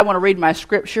I want to read my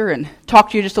scripture and talk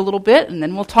to you just a little bit, and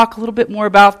then we'll talk a little bit more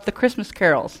about the Christmas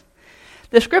carols.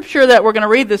 The scripture that we're going to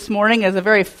read this morning is a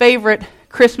very favorite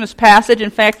Christmas passage. In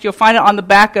fact, you'll find it on the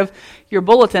back of your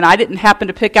bulletin. I didn't happen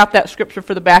to pick out that scripture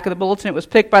for the back of the bulletin. It was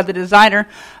picked by the designer.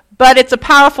 But it's a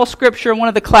powerful scripture, one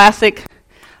of the classic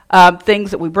things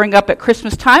that we bring up at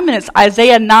Christmas time, and it's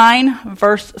Isaiah 9,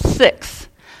 verse 6.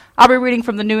 I'll be reading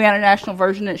from the New International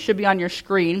Version. It should be on your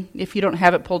screen if you don't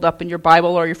have it pulled up in your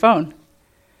Bible or your phone.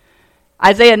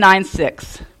 Isaiah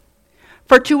 9:6.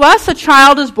 For to us a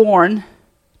child is born,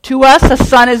 to us a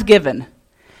son is given,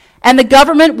 and the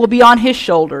government will be on his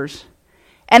shoulders,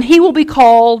 and he will be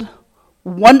called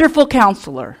Wonderful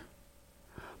Counselor,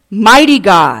 Mighty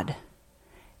God,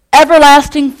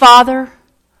 Everlasting Father,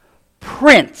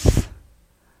 Prince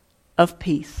of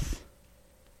Peace.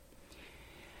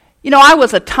 You know, I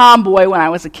was a tomboy when I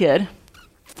was a kid.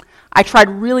 I tried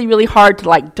really, really hard to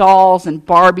like dolls and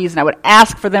Barbies, and I would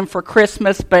ask for them for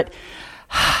Christmas, but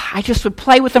I just would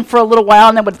play with them for a little while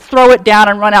and then would throw it down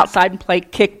and run outside and play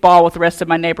kickball with the rest of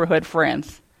my neighborhood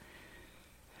friends.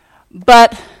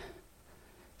 But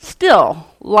still,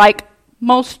 like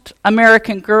most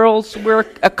American girls, we're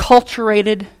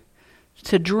acculturated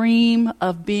to dream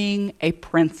of being a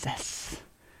princess.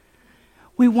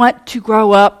 We want to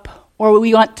grow up, or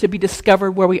we want to be discovered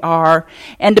where we are,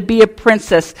 and to be a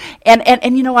princess.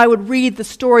 And you know, I would read the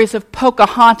stories of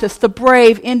Pocahontas, the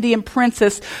brave Indian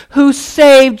princess who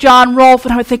saved John Rolfe,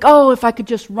 and I would think, oh, if I could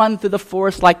just run through the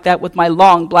forest like that with my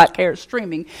long black hair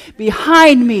streaming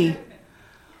behind me,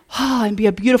 and be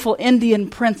a beautiful Indian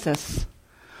princess.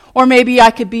 Or maybe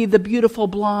I could be the beautiful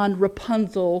blonde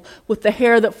Rapunzel with the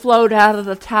hair that flowed out of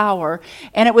the tower.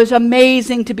 And it was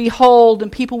amazing to behold,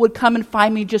 and people would come and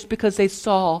find me just because they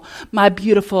saw my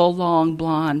beautiful long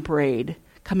blonde braid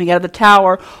coming out of the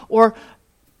tower. Or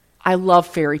I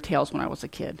loved fairy tales when I was a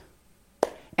kid.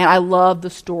 And I loved the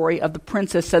story of the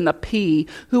princess and the pea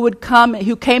who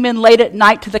came in late at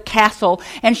night to the castle,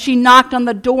 and she knocked on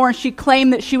the door and she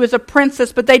claimed that she was a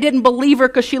princess, but they didn't believe her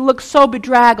because she looked so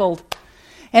bedraggled.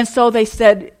 And so they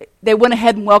went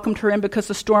ahead and welcomed her in because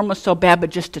the storm was so bad,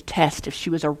 but just to test if she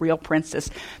was a real princess.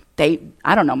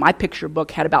 My picture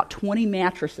book had about 20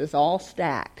 mattresses all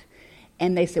stacked.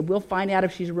 And they said, we'll find out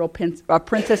if she's a real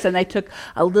princess. And they took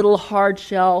a little hard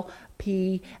shell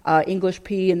pea, English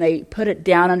pea, and they put it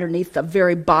down underneath the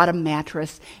very bottom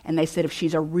mattress. And they said, if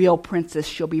she's a real princess,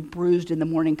 she'll be bruised in the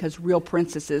morning because real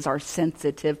princesses are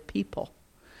sensitive people.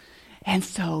 And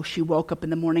so she woke up in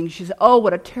the morning and she said, oh,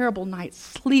 what a terrible night's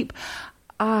sleep.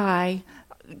 I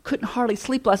couldn't hardly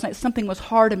sleep last night. Something was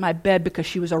hard in my bed because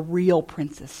she was a real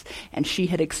princess. And she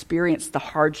had experienced the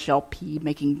hard shell pea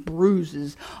making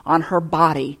bruises on her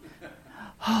body.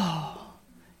 Oh,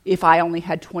 if I only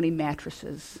had 20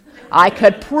 mattresses, I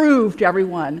could prove to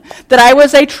everyone that I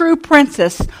was a true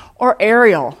princess. Or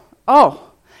Ariel.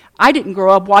 Oh, I didn't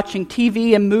grow up watching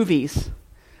TV and movies.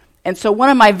 And so one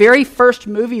of my very first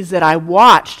movies that I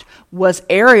watched was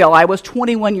Ariel. I was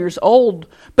 21 years old.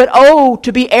 But oh,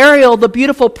 to be Ariel, the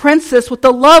beautiful princess with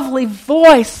the lovely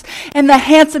voice and the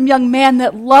handsome young man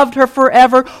that loved her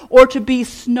forever, or to be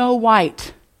Snow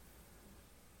White,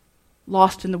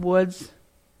 lost in the woods.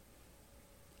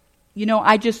 You know,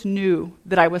 I just knew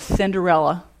that I was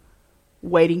Cinderella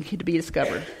waiting to be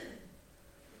discovered.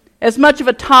 As much of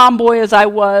a tomboy as I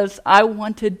was, I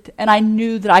wanted and I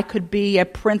knew that I could be a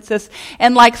princess.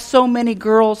 And like so many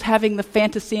girls, having the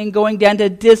fantasy and going down to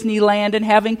Disneyland and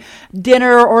having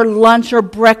dinner or lunch or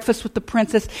breakfast with the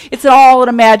princess. It's all an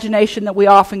imagination that we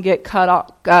often get caught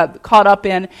up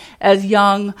in as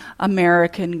young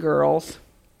American girls.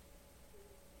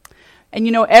 And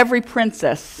you know, every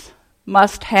princess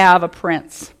must have a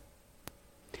prince.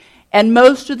 And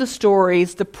most of the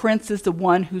stories, the prince is the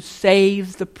one who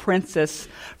saves the princess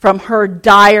from her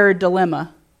dire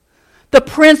dilemma. The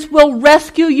prince will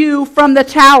rescue you from the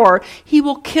tower. He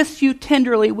will kiss you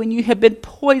tenderly when you have been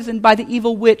poisoned by the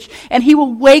evil witch, and he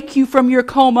will wake you from your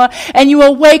coma, and you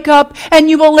will wake up, and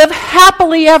you will live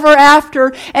happily ever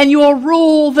after, and you will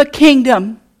rule the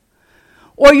kingdom.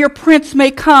 Or your prince may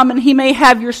come, and he may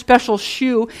have your special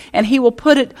shoe, and he will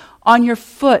put it on your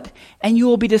foot, and you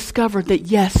will be discovered that,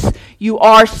 yes, you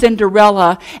are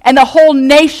Cinderella. And the whole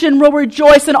nation will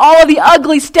rejoice, and all of the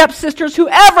ugly stepsisters who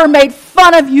ever made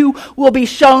fun of you will be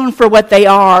shown for what they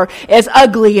are, as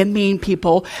ugly and mean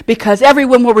people, because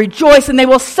everyone will rejoice and they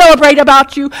will celebrate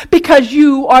about you because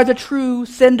you are the true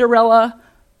Cinderella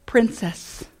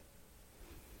princess.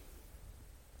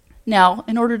 Now,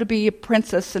 in order to be a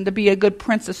princess and to be a good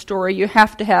princess story, you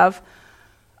have to have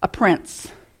a prince.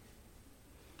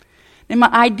 And my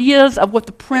ideas of what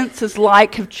the prince is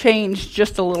like have changed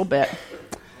just a little bit.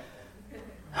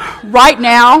 Right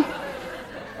now,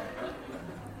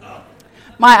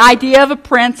 my idea of a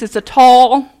prince is a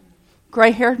tall,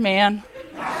 gray-haired man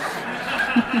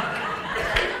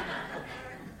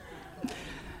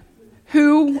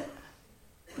who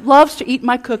loves to eat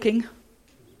my cooking,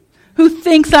 who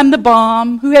thinks I'm the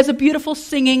bomb, who has a beautiful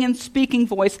singing and speaking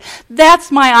voice. That's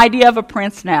my idea of a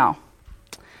prince now.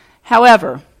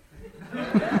 However,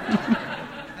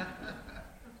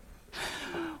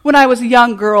 when I was a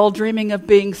young girl dreaming of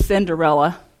being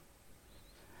Cinderella,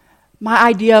 my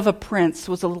idea of a prince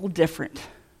was a little different.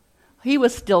 He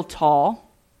was still tall.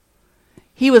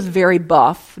 He was very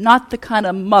buff, not the kind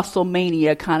of muscle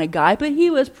mania kind of guy, but he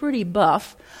was pretty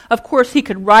buff. Of course, he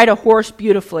could ride a horse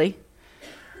beautifully.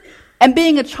 And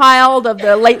being a child of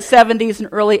the late 70s and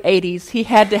early 80s, he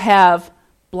had to have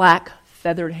black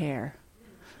feathered hair.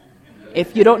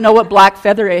 If you don't know what black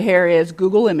feathered hair is,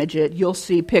 Google image it. You'll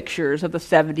see pictures of the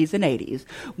 70s and 80s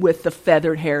with the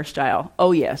feathered hairstyle.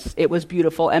 Oh yes, it was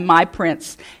beautiful. And my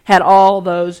prince had all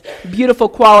those beautiful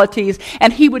qualities.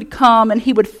 And he would come and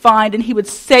he would find and he would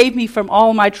save me from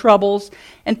all my troubles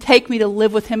and take me to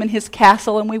live with him in his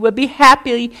castle, and we would be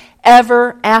happy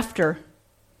ever after.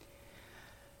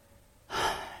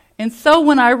 And so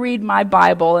when I read my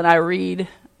Bible and I read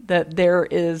that there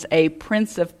is a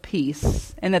Prince of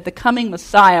Peace and that the coming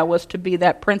Messiah was to be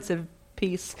that Prince of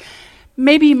Peace,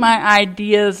 maybe my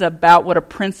ideas about what a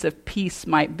Prince of Peace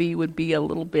might be would be a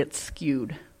little bit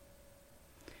skewed.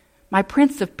 My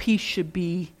Prince of Peace should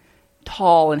be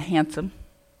tall and handsome,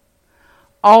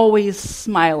 always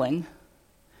smiling,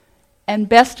 and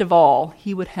best of all,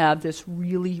 he would have this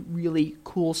really, really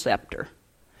cool scepter.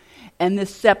 And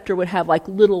this scepter would have like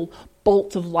little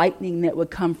bolts of lightning that would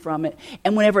come from it.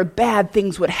 And whenever bad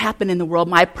things would happen in the world,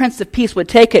 my Prince of Peace would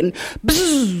take it and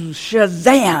bzzz,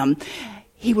 shazam,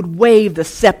 he would wave the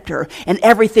scepter and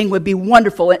everything would be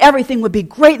wonderful and everything would be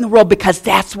great in the world, because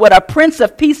that's what a Prince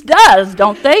of Peace does,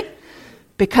 don't they?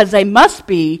 Because a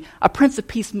Prince of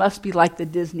Peace must be like the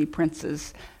Disney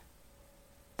princes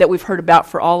that we've heard about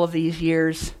for all of these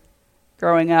years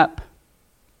growing up.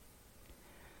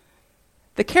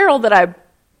 The carol that I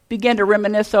began to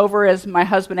reminisce over as my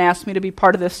husband asked me to be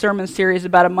part of this sermon series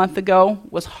about a month ago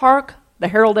was "Hark, the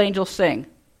Herald Angels Sing."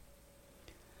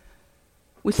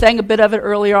 We sang a bit of it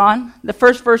earlier on. The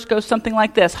first verse goes something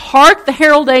like this: "Hark, the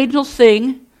herald angels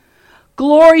sing,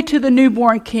 glory to the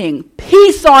newborn King.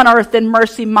 Peace on earth and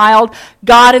mercy mild,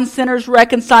 God and sinners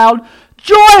reconciled.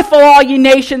 Joyful all ye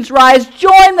nations rise,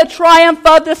 join the triumph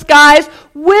of the skies.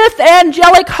 With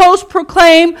angelic hosts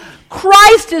proclaim,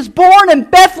 Christ is born in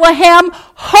Bethlehem.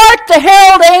 Hark, the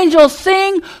herald angels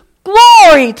sing,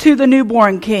 glory to the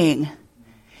newborn King."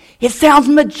 It sounds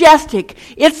majestic.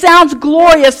 It sounds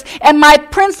glorious. And my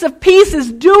Prince of Peace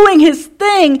is doing his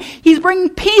thing. He's bringing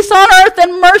peace on earth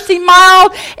and mercy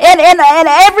mild. And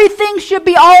everything should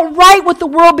be all right with the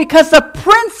world because the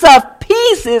Prince of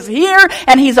Peace is here.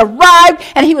 And he's arrived.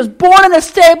 And he was born in a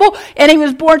stable. And he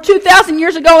was born 2,000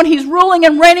 years ago. And he's ruling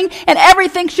and reigning. And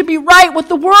everything should be right with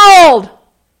the world.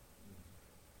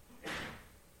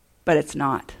 But it's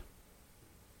not.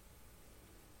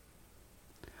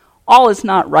 All is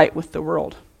not right with the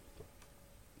world.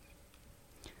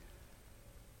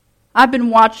 I've been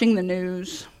watching the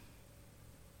news,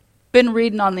 been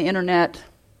reading on the internet,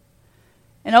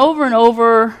 and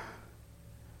over,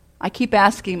 I keep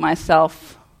asking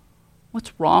myself,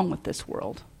 what's wrong with this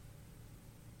world?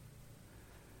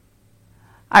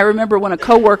 I remember when a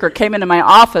coworker came into my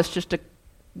office just a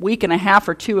week and a half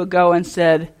or two ago and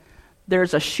said,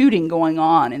 "There's a shooting going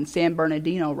on in San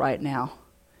Bernardino right now.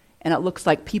 And it looks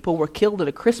like people were killed at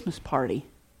a Christmas party."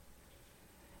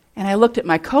 And I looked at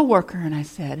my coworker and I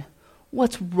said,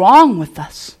 "What's wrong with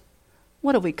us?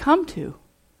 What have we come to?"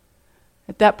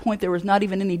 At that point, there was not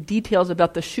even any details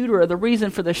about the shooter or the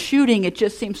reason for the shooting. It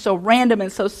just seemed so random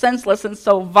and so senseless and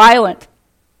so violent.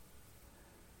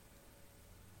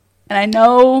 And I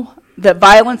know that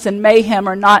violence and mayhem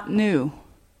are not new.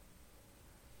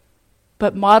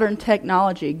 But modern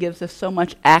technology gives us so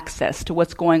much access to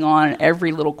what's going on in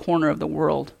every little corner of the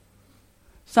world.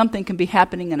 Something can be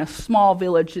happening in a small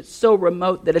village that's so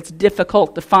remote that it's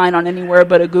difficult to find on anywhere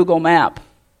but a Google map.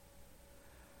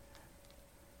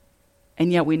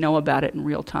 And yet we know about it in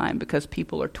real time because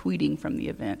people are tweeting from the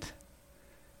event.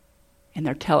 And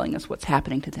they're telling us what's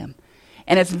happening to them.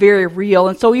 And it's very real.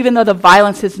 And so even though the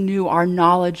violence is new, our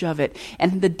knowledge of it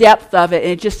and the depth of it,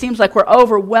 and it just seems like we're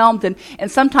overwhelmed.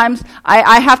 And sometimes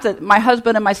I have to, my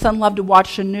husband and my son love to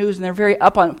watch the news, and they're very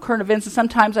up on current events. And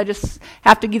sometimes I just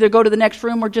have to either go to the next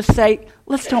room or just say,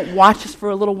 let's don't watch this for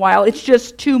a little while. It's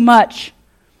just too much.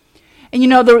 And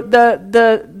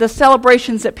the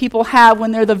celebrations that people have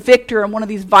when they're the victor in one of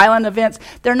these violent events,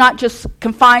 they're not just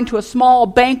confined to a small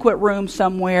banquet room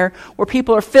somewhere where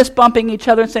people are fist bumping each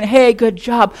other and saying, hey, good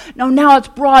job. No, now it's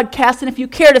broadcast, and if you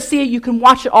care to see it, you can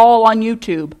watch it all on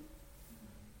YouTube.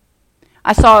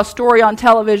 I saw a story on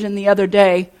television the other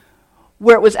day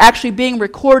where it was actually being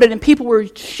recorded, and people were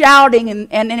shouting,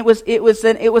 and it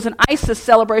was an ISIS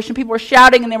celebration. People were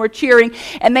shouting and they were cheering,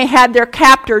 and they had their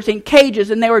captors in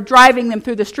cages, and they were driving them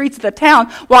through the streets of the town,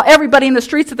 while everybody in the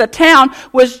streets of the town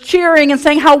was cheering and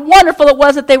saying how wonderful it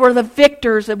was that they were the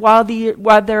victors, and while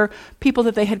their people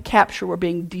that they had captured were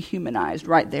being dehumanized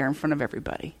right there in front of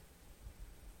everybody.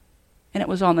 And it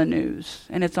was on the news,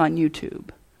 and it's on YouTube,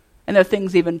 and there are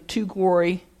things even too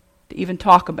gory to even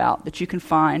talk about that you can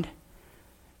find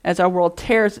as our world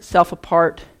tears itself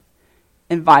apart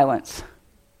in violence.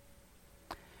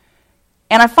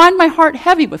 And I find my heart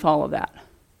heavy with all of that.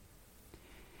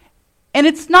 And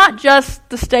it's not just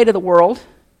the state of the world.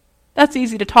 That's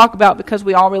easy to talk about because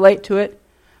we all relate to it.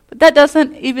 But that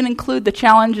doesn't even include the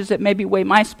challenges that maybe weigh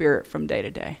my spirit from day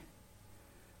to day.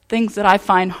 Things that I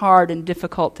find hard and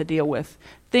difficult to deal with.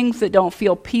 Things that don't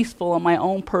feel peaceful in my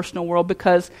own personal world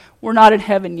because we're not in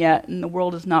heaven yet and the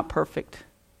world is not perfect.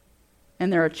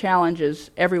 And there are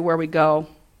challenges everywhere we go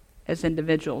as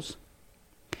individuals.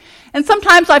 And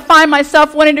sometimes I find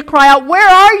myself wanting to cry out, where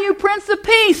are you, Prince of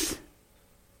Peace?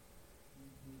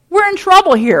 We're in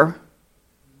trouble here.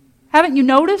 Haven't you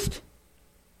noticed?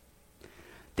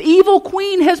 The evil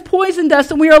queen has poisoned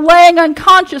us and we are laying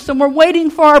unconscious and we're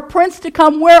waiting for our prince to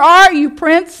come. Where are you,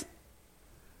 Prince?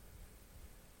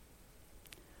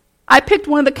 I picked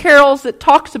one of the carols that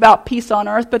talks about peace on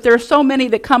earth, but there are so many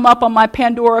that come up on my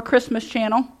Pandora Christmas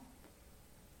channel.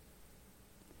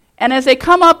 And as they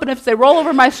come up and if they roll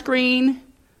over my screen,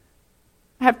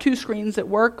 I have two screens at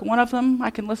work. One of them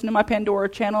I can listen to my Pandora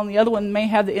channel, and the other one may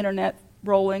have the internet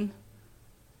rolling.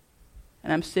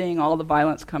 And I'm seeing all the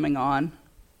violence coming on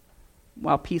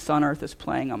while Peace on Earth is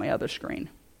playing on my other screen.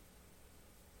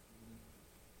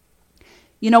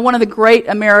 You know, one of the great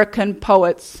American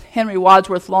poets, Henry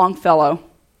Wadsworth Longfellow,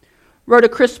 wrote a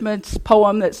Christmas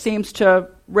poem that seems to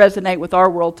resonate with our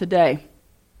world today.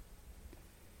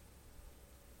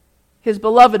 His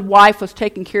beloved wife was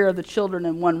taking care of the children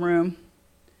in one room.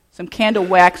 Some candle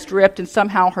wax dripped, and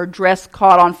somehow her dress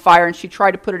caught on fire, and she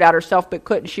tried to put it out herself but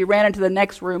couldn't. She ran into the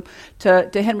next room to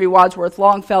Henry Wadsworth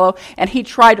Longfellow, and he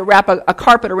tried to wrap a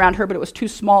carpet around her, but it was too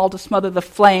small to smother the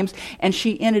flames, and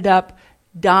she ended up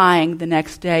dying the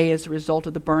next day as a result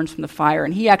of the burns from the fire.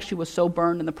 And he actually was so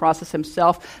burned in the process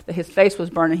himself that his face was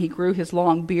burned, and he grew his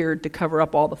long beard to cover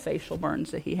up all the facial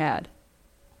burns that he had.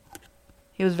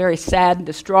 He was very sad and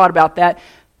distraught about that.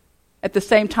 At the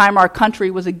same time, our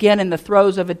country was again in the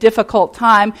throes of a difficult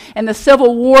time, and the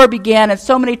Civil War began, and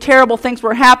so many terrible things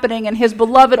were happening, and his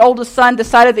beloved oldest son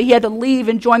decided that he had to leave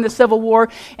and join the Civil War,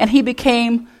 and he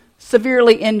became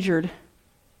severely injured.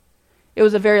 It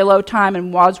was a very low time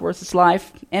in Wadsworth's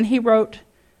life, and he wrote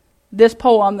this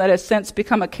poem that has since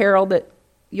become a carol that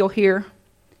you'll hear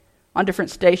on different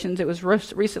stations. It was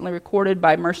recently recorded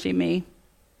by Mercy Me.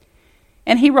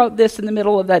 And he wrote this in the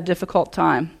middle of that difficult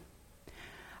time.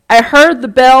 I heard the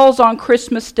bells on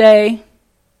Christmas Day,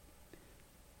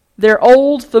 their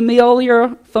old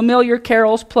familiar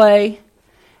carols play,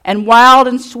 and wild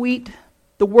and sweet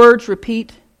the words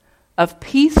repeat of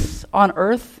peace on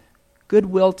earth,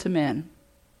 goodwill to men.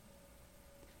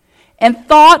 And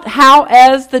thought how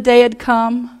as the day had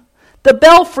come, the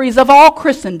belfries of all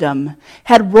Christendom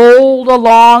had rolled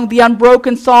along the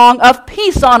unbroken song of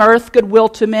peace on earth, goodwill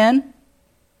to men.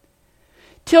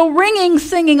 Till ringing,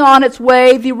 singing on its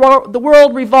way, the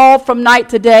world revolved from night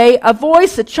to day, a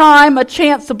voice, a chime, a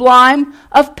chant sublime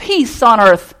of peace on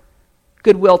earth,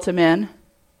 goodwill to men.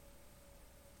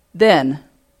 Then,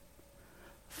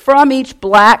 from each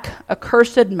black,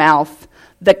 accursed mouth,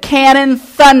 the cannon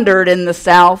thundered in the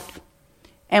south,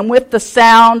 and with the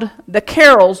sound, the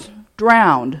carols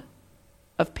drowned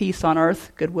of peace on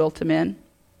earth, goodwill to men.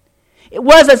 It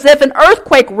was as if an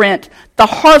earthquake rent the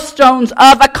hearthstones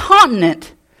of a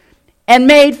continent and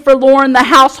made forlorn the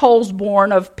households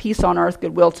born of peace on earth,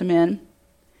 goodwill to men.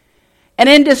 And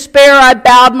in despair I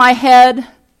bowed my head.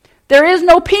 There is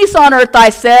no peace on earth,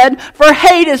 I said, for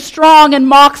hate is strong and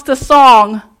mocks the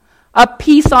song of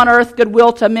peace on earth,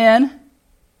 goodwill to men.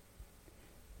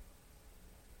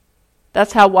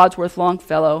 That's how Wadsworth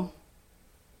Longfellow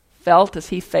felt as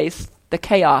he faced the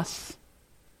chaos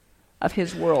of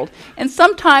his world. And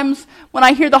sometimes when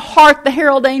I hear the hark the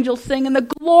herald angels sing and the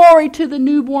glory to the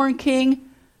newborn king,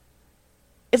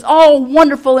 it's all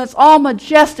wonderful and it's all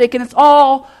majestic and it's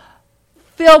all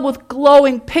filled with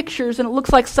glowing pictures, and it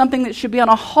looks like something that should be on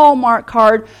a Hallmark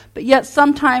card, but yet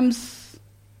sometimes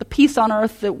the peace on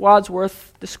earth that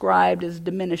Wadsworth described as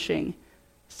diminishing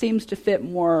seems to fit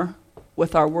more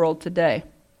with our world today.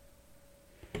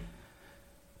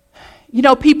 You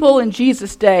know, people in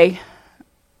Jesus' day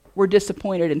were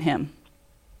disappointed in him.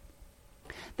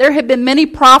 There had been many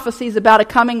prophecies about a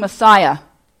coming Messiah.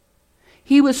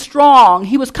 He was strong.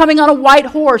 He was coming on a white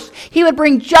horse. He would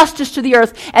bring justice to the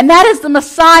earth. And that is the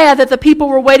Messiah that the people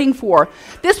were waiting for.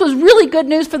 This was really good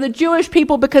news for the Jewish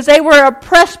people because they were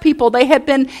oppressed people. They had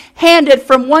been handed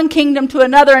from one kingdom to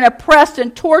another and oppressed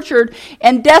and tortured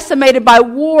and decimated by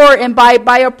war and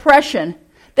by oppression.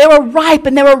 They were ripe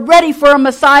and they were ready for a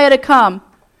Messiah to come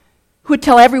who would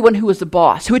tell everyone who was the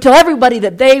boss, who would tell everybody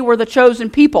that they were the chosen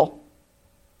people.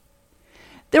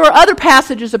 There were other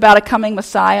passages about a coming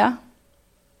Messiah.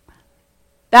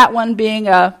 That one being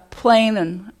a plain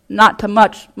and not too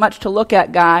much to look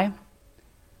at guy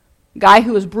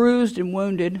who was bruised and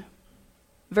wounded,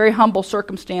 very humble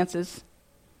circumstances.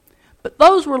 But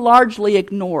those were largely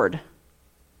ignored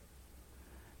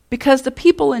because the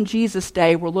people in Jesus'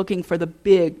 day were looking for the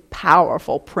big,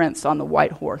 powerful prince on the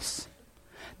white horse.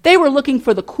 They were looking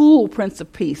for the cool Prince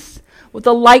of Peace with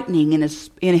the lightning in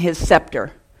his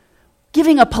scepter,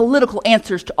 giving a political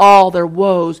answers to all their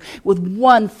woes. With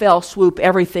one fell swoop,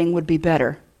 everything would be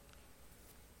better.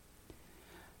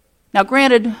 Now,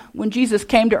 granted, when Jesus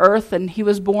came to earth and he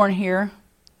was born here,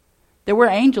 there were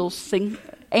angels in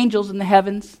the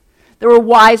heavens. There were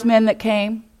wise men that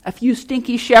came. A few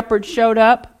stinky shepherds showed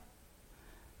up.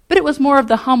 But it was more of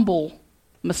the humble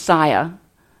Messiah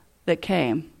that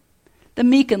came, the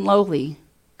meek and lowly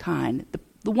kind,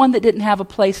 the one that didn't have a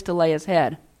place to lay his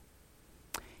head.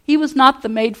 He was not the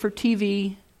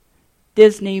made-for-TV,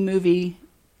 Disney movie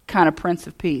kind of Prince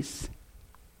of Peace.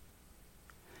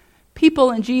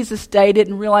 People in Jesus' day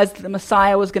didn't realize that the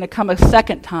Messiah was going to come a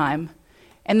second time,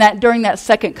 and that during that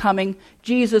second coming,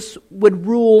 Jesus would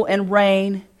rule and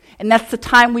reign. And that's the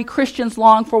time we Christians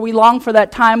long for. We long for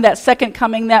that time, that second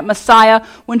coming, that Messiah,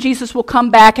 when Jesus will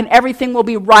come back and everything will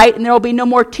be right, and there will be no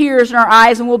more tears in our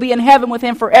eyes, and we'll be in heaven with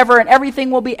him forever, and everything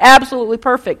will be absolutely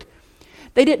perfect.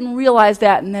 They didn't realize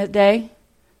that in that day.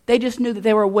 They just knew that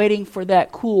they were waiting for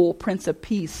that cool Prince of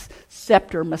Peace,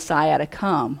 scepter Messiah to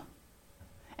come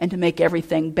and to make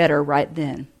everything better right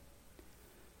then.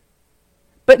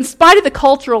 But in spite of the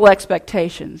cultural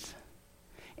expectations,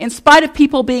 in spite of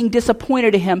people being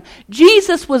disappointed in him,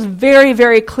 Jesus was very,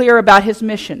 very clear about his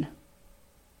mission.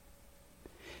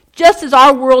 Just as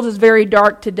our world is very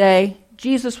dark today,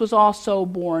 Jesus was also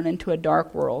born into a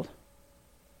dark world.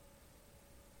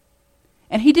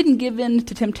 And he didn't give in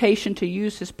to temptation to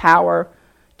use his power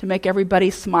to make everybody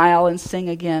smile and sing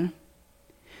again.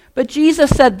 But Jesus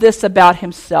said this about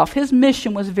himself. His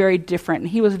mission was very different,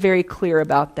 and he was very clear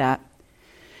about that.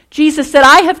 Jesus said,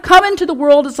 "I have come into the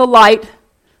world as a light,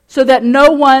 so that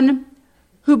no one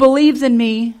who believes in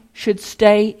me should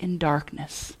stay in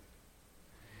darkness."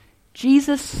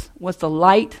 Jesus was the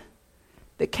light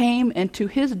that came into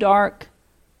his dark,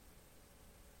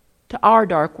 to our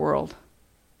dark world,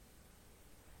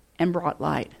 and brought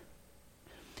light.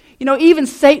 You know, even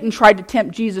Satan tried to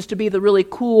tempt Jesus to be the really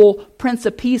cool Prince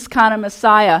of Peace kind of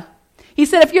Messiah. He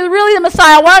said, if you're really the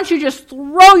Messiah, why don't you just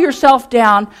throw yourself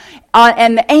down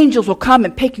and the angels will come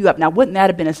and pick you up. Now, wouldn't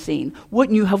that have been a scene?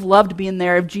 Wouldn't you have loved being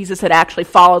there if Jesus had actually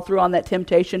followed through on that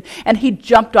temptation and he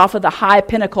jumped off of the high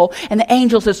pinnacle and the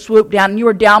angels had swooped down and you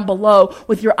were down below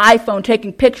with your iPhone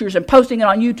taking pictures and posting it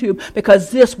on YouTube,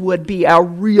 because this would be a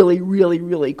really, really,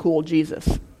 really cool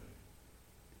Jesus.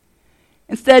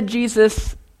 Instead,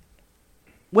 Jesus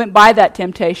went by that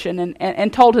temptation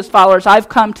and told his followers, I've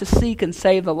come to seek and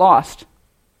save the lost.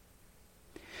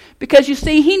 Because you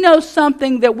see, he knows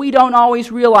something that we don't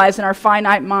always realize in our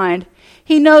finite mind.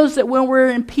 He knows that when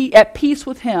we're at peace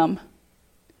with him,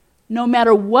 no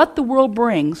matter what the world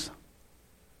brings,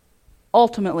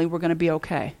 ultimately we're going to be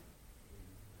okay.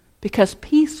 Because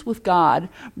peace with God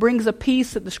brings a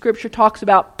peace that the Scripture talks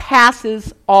about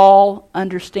passes all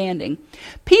understanding.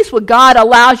 Peace with God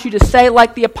allows you to say,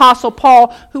 like the Apostle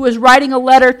Paul, who was writing a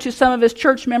letter to some of his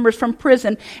church members from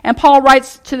prison. And Paul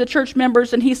writes to the church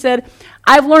members and he said,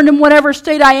 I've learned in whatever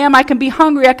state I am, I can be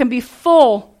hungry, I can be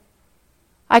full,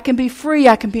 I can be free,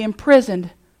 I can be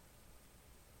imprisoned.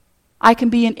 I can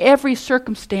be in every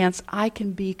circumstance, I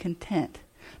can be content.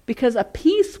 Because a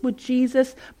peace with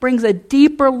Jesus brings a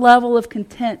deeper level of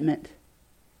contentment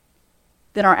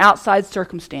than our outside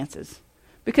circumstances.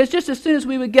 Because just as soon as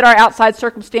we would get our outside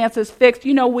circumstances fixed,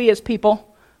 you know, we as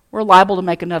people, we're liable to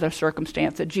make another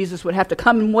circumstance that Jesus would have to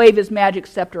come and wave his magic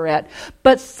scepter at.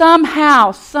 But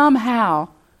somehow,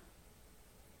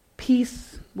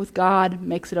 Peace with God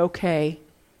makes it okay,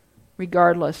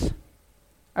 regardless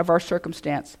of our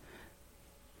circumstance.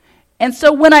 And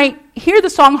so when I hear the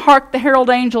song, Hark the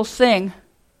Herald Angels Sing,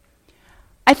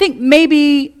 I think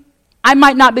maybe I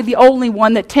might not be the only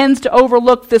one that tends to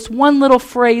overlook this one little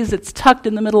phrase that's tucked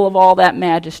in the middle of all that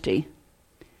majesty.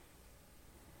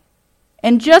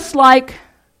 And just like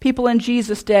people in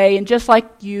Jesus' day, and just like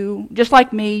you, just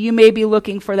like me, you may be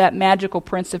looking for that magical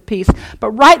Prince of Peace. But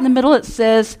right in the middle it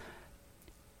says,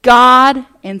 God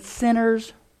and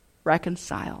sinners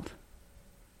reconciled.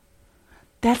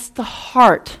 That's the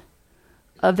heart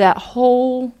of that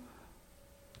whole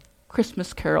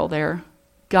Christmas carol there.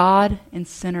 God and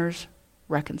sinners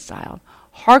reconciled.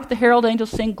 Hark the herald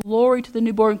angels sing, glory to the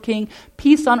newborn King,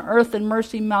 peace on earth and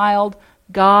mercy mild,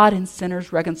 God and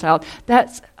sinners reconciled.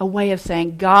 That's a way of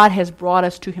saying God has brought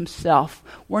us to himself.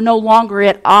 We're no longer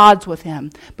at odds with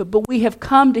him, but we have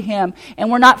come to him, and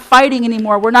we're not fighting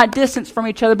anymore. We're not distanced from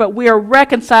each other, but we are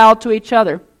reconciled to each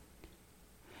other.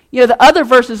 You know, the other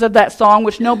verses of that song,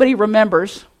 which nobody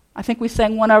remembers, I think we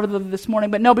sang one over this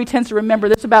morning, but nobody tends to remember.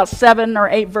 There's about 7 or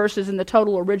 8 verses in the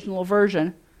total original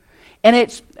version. And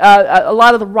it's a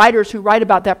lot of the writers who write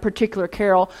about that particular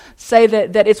carol say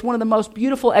that it's one of the most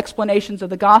beautiful explanations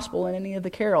of the gospel in any of the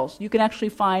carols. You can actually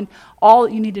find all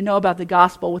that you need to know about the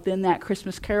gospel within that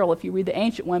Christmas carol if you read the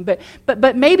ancient one.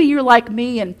 But maybe you're like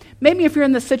me, and maybe if you're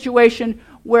in the situation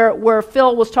where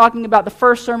Phil was talking about the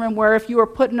first sermon, where if you were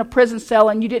put in a prison cell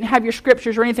and you didn't have your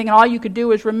scriptures or anything, and all you could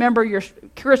do is remember your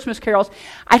Christmas carols,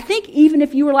 I think even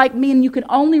if you were like me and you can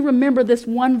only remember this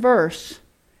one verse,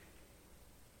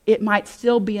 it might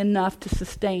still be enough to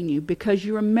sustain you, because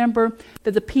you remember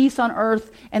that the peace on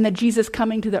earth and that Jesus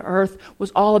coming to the earth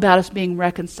was all about us being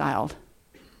reconciled.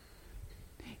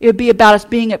 It would be about us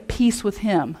being at peace with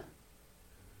him.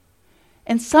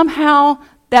 And somehow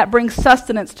that brings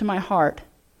sustenance to my heart.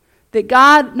 That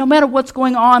God, no matter what's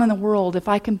going on in the world, if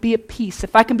I can be at peace,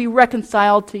 if I can be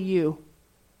reconciled to you,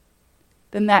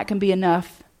 then that can be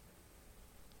enough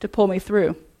to pull me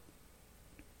through.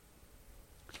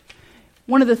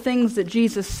 One of the things that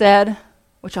Jesus said,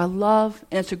 which I love,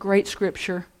 and it's a great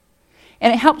scripture,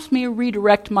 and it helps me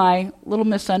redirect my little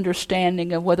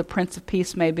misunderstanding of what the Prince of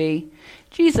Peace may be.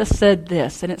 Jesus said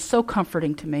this, and it's so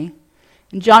comforting to me.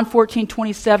 In John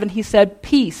 14:27, he said,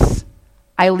 "Peace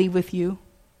I leave with you.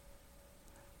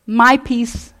 My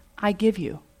peace I give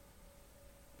you.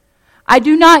 I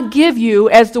do not give you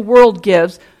as the world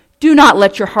gives. Do not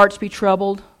let your hearts be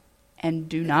troubled, and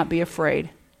do not be afraid."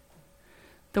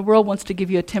 The world wants to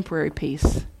give you a temporary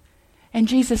peace. And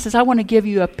Jesus says, I want to give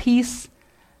you a peace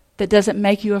that doesn't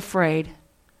make you afraid,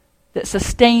 that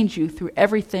sustains you through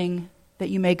everything that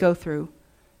you may go through.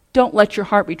 Don't let your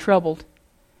heart be troubled.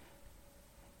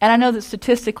 And I know that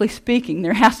statistically speaking,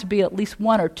 there has to be at least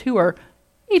 1 or 2 or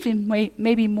even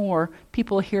maybe more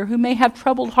people here who may have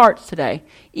troubled hearts today.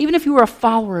 Even if you are a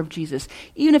follower of Jesus,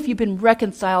 even if you've been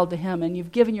reconciled to him and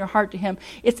you've given your heart to him,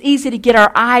 it's easy to get our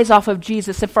eyes off of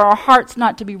Jesus and for our hearts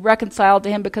not to be reconciled to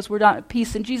him because we're not at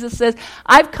peace. And Jesus says,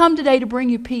 I've come today to bring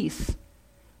you peace,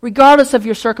 regardless of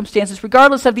your circumstances,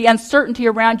 regardless of the uncertainty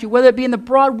around you, whether it be in the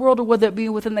broad world or whether it be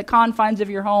within the confines of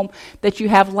your home, that you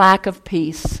have lack of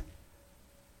peace.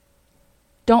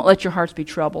 Don't let your hearts be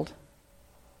troubled.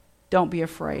 Don't be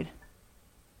afraid.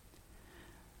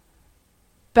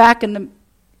 Back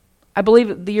I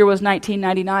believe the year was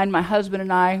 1999, my husband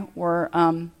and I were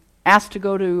asked to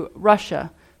go to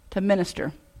Russia to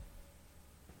minister.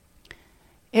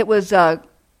 It was an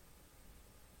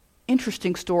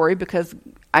interesting story because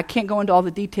I can't go into all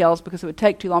the details because it would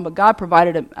take too long, but God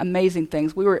provided amazing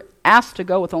things. We were asked to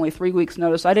go with only 3 weeks'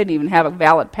 notice. I didn't even have a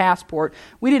valid passport.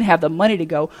 We didn't have the money to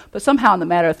go, but somehow in the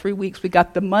matter of 3 weeks, we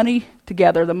got the money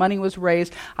together. The money was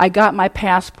raised. I got my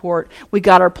passport. We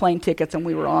got our plane tickets, and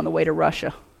we were on the way to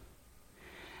Russia.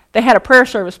 They had a prayer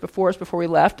service before us before we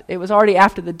left. It was already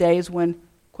after the days when,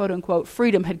 quote-unquote,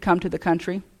 freedom had come to the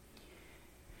country.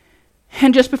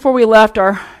 And just before we left,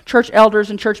 our church elders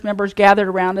and church members gathered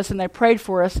around us, and they prayed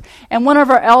for us. And one of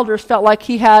our elders felt like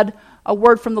he had a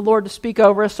word from the Lord to speak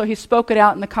over us, so he spoke it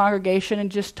out in the congregation and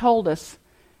just told us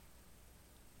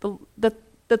that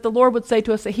the Lord would say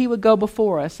to us that he would go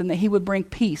before us and that he would bring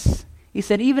peace. He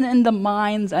said, even in the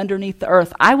mines underneath the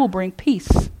earth, I will bring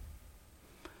peace.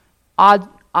 Odd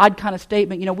kind of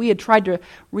statement. You know, we had tried to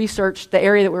research the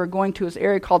area that we were going to, is an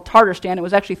area called Tatarstan. It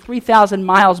was actually 3,000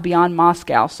 miles beyond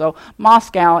Moscow. So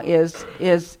Moscow is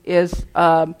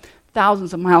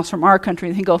thousands of miles from our country,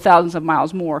 and they can go thousands of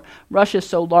miles more. Russia is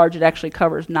so large it actually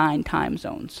covers 9 time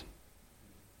zones.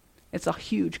 It's a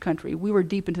huge country. We were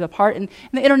deep into the part, and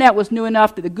the internet was new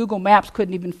enough that the Google Maps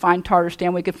couldn't even find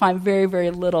Tatarstan. We could find very,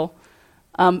 very little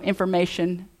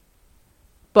information.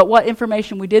 But what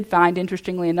information we did find,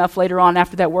 interestingly enough, later on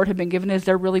after that word had been given, is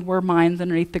there really were mines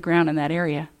underneath the ground in that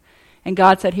area. And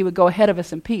God said he would go ahead of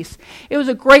us in peace. It was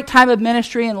a great time of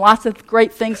ministry, and lots of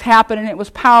great things happened, and it was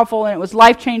powerful, and it was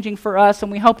life-changing for us,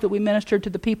 and we hope that we ministered to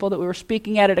the people that we were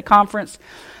speaking at a conference.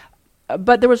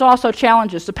 But there was also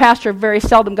challenges. The pastor very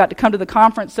seldom got to come to the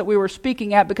conference that we were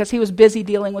speaking at because he was busy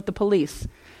dealing with the police.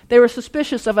 They were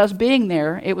suspicious of us being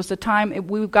there. It was the time,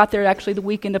 we got there actually the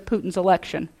weekend of Putin's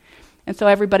election. And so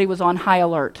everybody was on high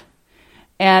alert.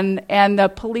 And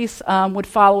the police would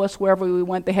follow us wherever we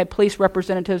went. They had police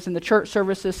representatives in the church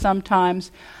services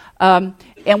sometimes.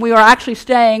 And we were actually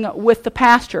staying with the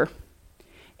pastor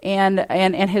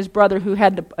and his brother, who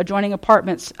had adjoining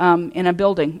apartments in a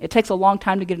building. It takes a long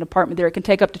time to get an apartment there. It can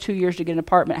take up to 2 years to get an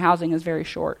apartment. Housing is very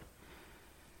short.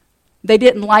 They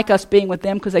didn't like us being with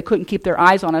them because they couldn't keep their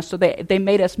eyes on us, so they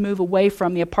made us move away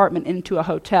from the apartment into a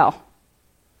hotel.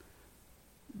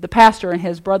 The pastor and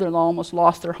his brother-in-law almost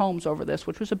lost their homes over this,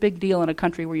 which was a big deal in a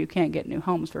country where you can't get new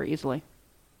homes very easily.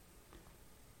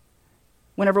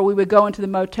 Whenever we would go into the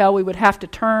motel, we would have to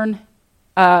turn,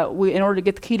 in order to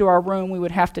get the key to our room, we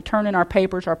would have to turn in our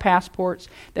papers, our passports.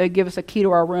 They would give us a key to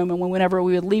our room, and whenever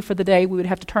we would leave for the day, we would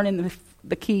have to turn in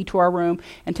the key to our room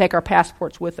and take our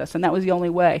passports with us, and that was the only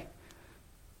way.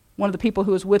 One of the people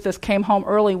who was with us came home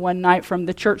early one night from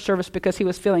the church service because he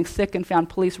was feeling sick and found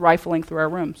police rifling through our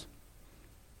rooms.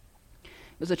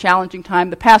 It was a challenging time.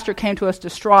 The pastor came to us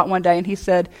distraught one day, and he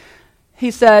said,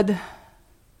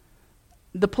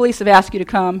 the police have asked you to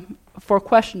come for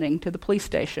questioning to the police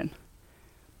station.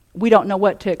 We don't know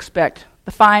what to expect.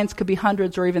 The fines could be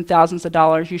hundreds or even thousands of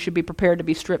dollars. You should be prepared to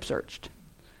be strip searched.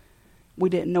 We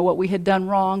didn't know what we had done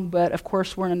wrong, but of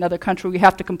course we're in another country. We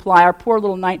have to comply. Our poor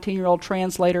little 19-year-old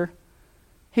translator,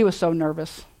 he was so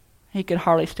nervous. He could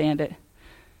hardly stand it.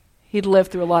 He'd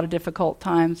lived through a lot of difficult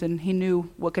times, and he knew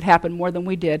what could happen more than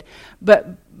we did.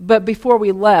 But before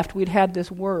we left, we'd had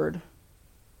this word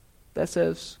that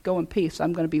says, "Go in peace,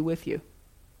 I'm going to be with you."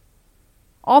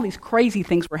 All these crazy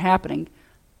things were happening.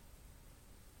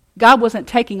 God wasn't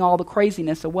taking all the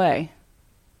craziness away,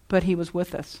 but he was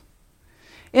with us.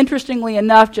 Interestingly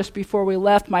enough, just before we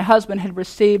left, my husband had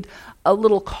received a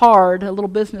little card, a little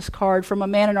business card from a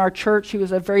man in our church. He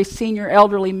was a very senior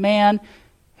elderly man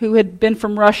who had been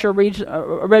from Russia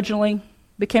originally,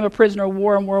 became a prisoner of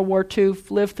war in World War II,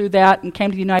 lived through that, and came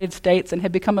to the United States and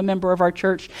had become a member of our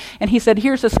church. And he said,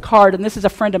 "Here's this card, and this is a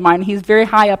friend of mine. He's very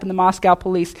high up in the Moscow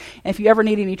police, and if you ever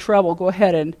need any trouble, go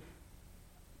ahead and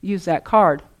use that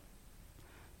card."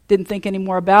 Didn't think any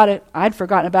more about it. I'd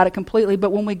forgotten about it completely,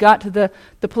 but when we got to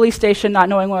the police station, not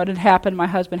knowing what had happened, my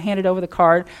husband handed over the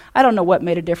card. I don't know what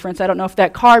made a difference. I don't know if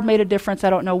that card made a difference. I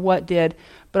don't know what did,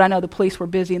 but I know the police were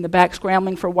busy in the back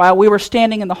scrambling for a while. We were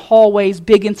standing in the hallways,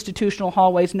 big institutional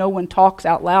hallways. No one talks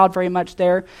out loud very much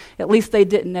there. At least they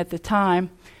didn't at the time,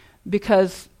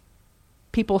 because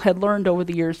people had learned over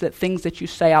the years that things that you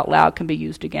say out loud can be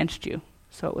used against you.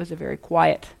 So it was a very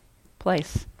quiet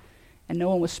place. And no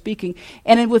one was speaking.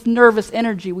 And with nervous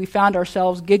energy, we found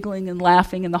ourselves giggling and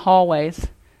laughing in the hallways.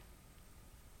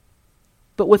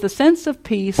 But with a sense of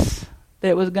peace that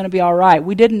it was going to be all right.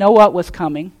 We didn't know what was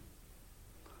coming.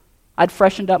 I'd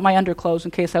freshened up my underclothes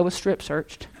in case I was strip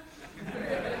searched.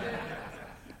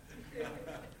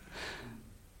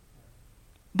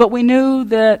 But we knew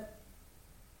that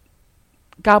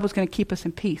God was going to keep us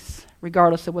in peace,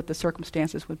 regardless of what the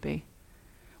circumstances would be.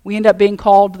 We end up being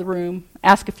called to the room,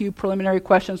 ask a few preliminary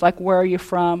questions like, where are you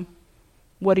from?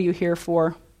 What are you here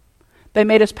for? They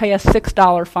made us pay a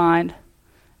 $6 fine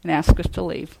and asked us to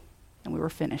leave, and we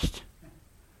were finished.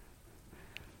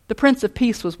 The Prince of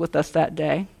Peace was with us that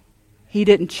day. He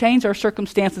didn't change our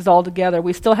circumstances altogether.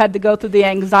 We still had to go through the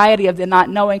anxiety of the not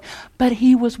knowing, but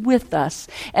he was with us.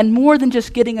 And more than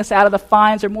just getting us out of the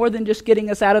fines or more than just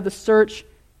getting us out of the search,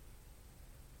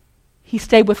 he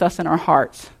stayed with us in our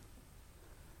hearts.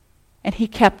 And he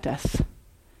kept us,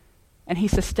 and he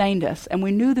sustained us. And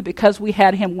we knew that because we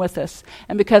had him with us,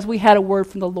 and because we had a word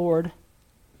from the Lord,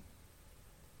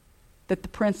 that the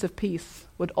Prince of Peace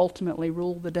would ultimately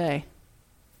rule the day.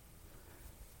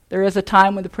 There is a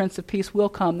time when the Prince of Peace will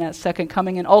come, that second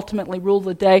coming, and ultimately rule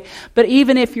the day. But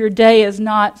even if your day is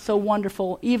not so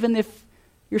wonderful, even if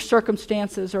your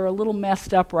circumstances are a little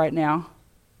messed up right now,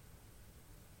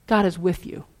 God is with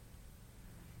you.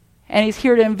 And he's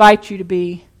here to invite you to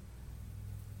be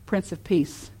Prince of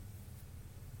Peace.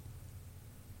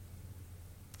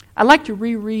 I'd like to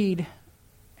reread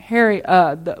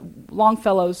the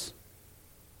Longfellow's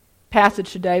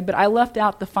passage today, but I left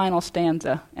out the final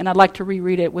stanza, and I'd like to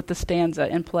reread it with the stanza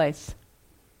in place.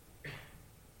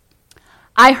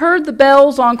 I heard the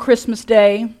bells on Christmas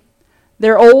Day,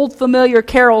 their old familiar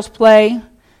carols play,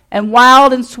 and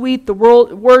wild and sweet the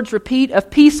words repeat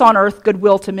of peace on earth,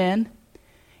 goodwill to men.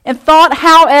 And thought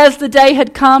how as the day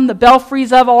had come, the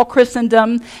belfries of all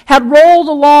Christendom had rolled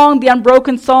along the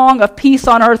unbroken song of peace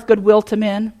on earth, goodwill to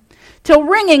men, till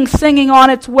ringing, singing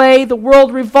on its way, the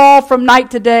world revolved from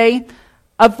night to day,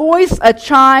 a voice, a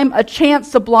chime, a chant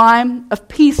sublime of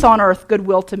peace on earth,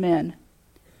 goodwill to men.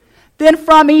 Then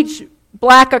from each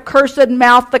black accursed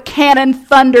mouth the cannon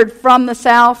thundered from the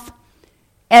south,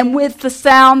 and with the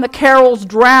sound the carols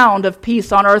drowned of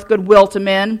peace on earth, goodwill to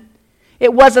men.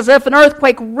 It was as if an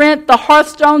earthquake rent the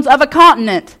hearthstones of a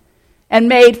continent and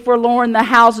made forlorn the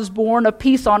houses born of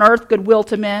peace on earth, goodwill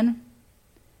to men.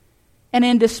 And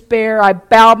in despair I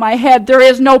bowed my head. There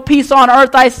is no peace on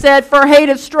earth, I said, for hate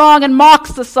is strong and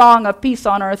mocks the song of peace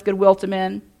on earth, goodwill to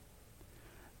men.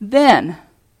 Then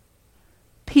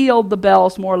pealed the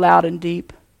bells more loud and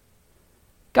deep.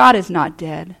 God is not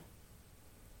dead,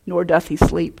 nor doth he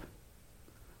sleep.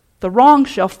 The wrong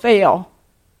shall fail,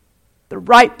 the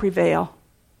right prevail,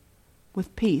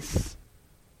 with peace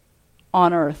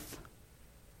on earth,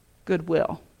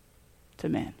 goodwill to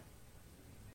men.